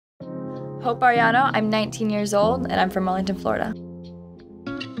Hope Arellano, I'm 19 years old and I'm from Wellington, Florida.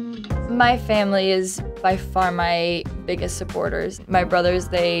 My family is by far my biggest supporters. My brothers,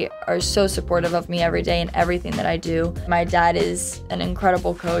 they are so supportive of me every day and everything that I do. My dad is an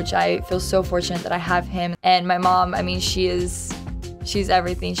incredible coach. I feel so fortunate that I have him. And my mom, I mean, she's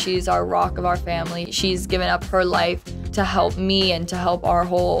everything. She's our rock of our family. She's given up her life to help me and to help our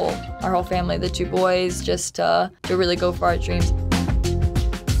whole family, the two boys, just to really go for our dreams.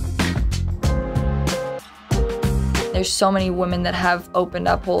 There's so many women that have opened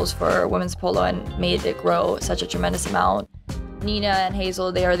up holes for women's polo and made it grow such a tremendous amount. Nina and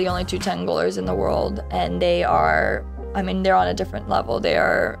Hazel, they are the only two 10-goalers in the world, and they are, I mean, they're on a different level. They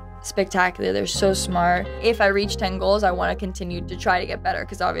are spectacular. They're so smart. If I reach 10 goals, I want to continue to try to get better,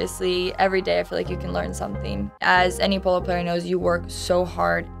 because obviously every day I feel like you can learn something. As any polo player knows, you work so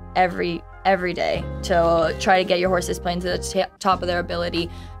hard every day to try to get your horses playing to the top of their ability,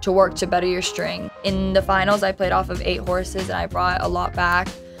 to work to better your string. In the finals, I played off of 8 horses and I brought a lot back,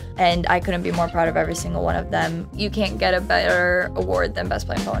 and I couldn't be more proud of every single one of them. You can't get a better award than Best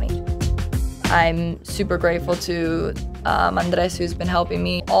Playing Pony. I'm super grateful to Andres, who's been helping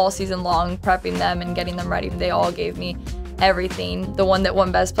me all season long, prepping them and getting them ready. They all gave me everything. The one that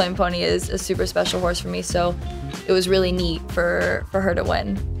won Best Playing Pony is a super special horse for me, so it was really neat for her to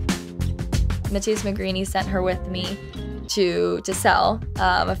win. Matthias Magrini sent her with me to sell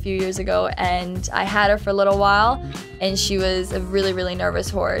a few years ago, and I had her for a little while, and she was a really nervous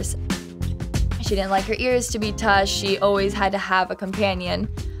horse. She didn't like her ears to be touched. She always had to have a companion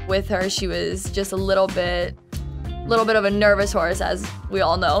with her. She was just a little bit of a nervous horse, as we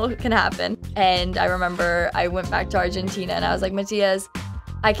all know can happen. And I remember I went back to Argentina and I was like, Matthias,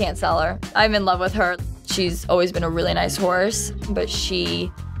 I can't sell her. I'm in love with her. She's always been a really nice horse, but she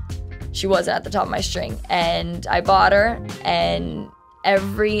wasn't at the top of my string. And I bought her, and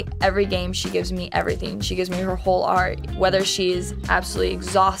every game she gives me everything. She gives me her whole art. Whether she is absolutely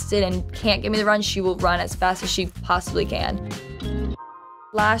exhausted and can't give me the run, she will run as fast as she possibly can.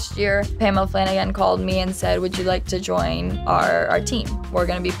 Last year, Pamela Flanagan called me and said, would you like to join our team? We're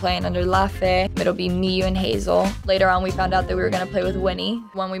gonna be playing under La Fe. It'll be me, you, and Hazel. Later on, we found out that we were gonna play with Winnie.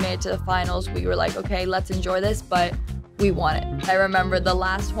 When we made it to the finals, we were like, okay, let's enjoy this, but we won it. I remember the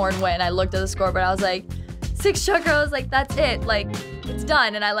last horn win, I looked at the scoreboard, I was like, 6 chukra, I was like, that's it, like, it's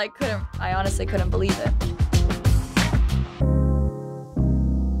done. And I honestly couldn't believe it.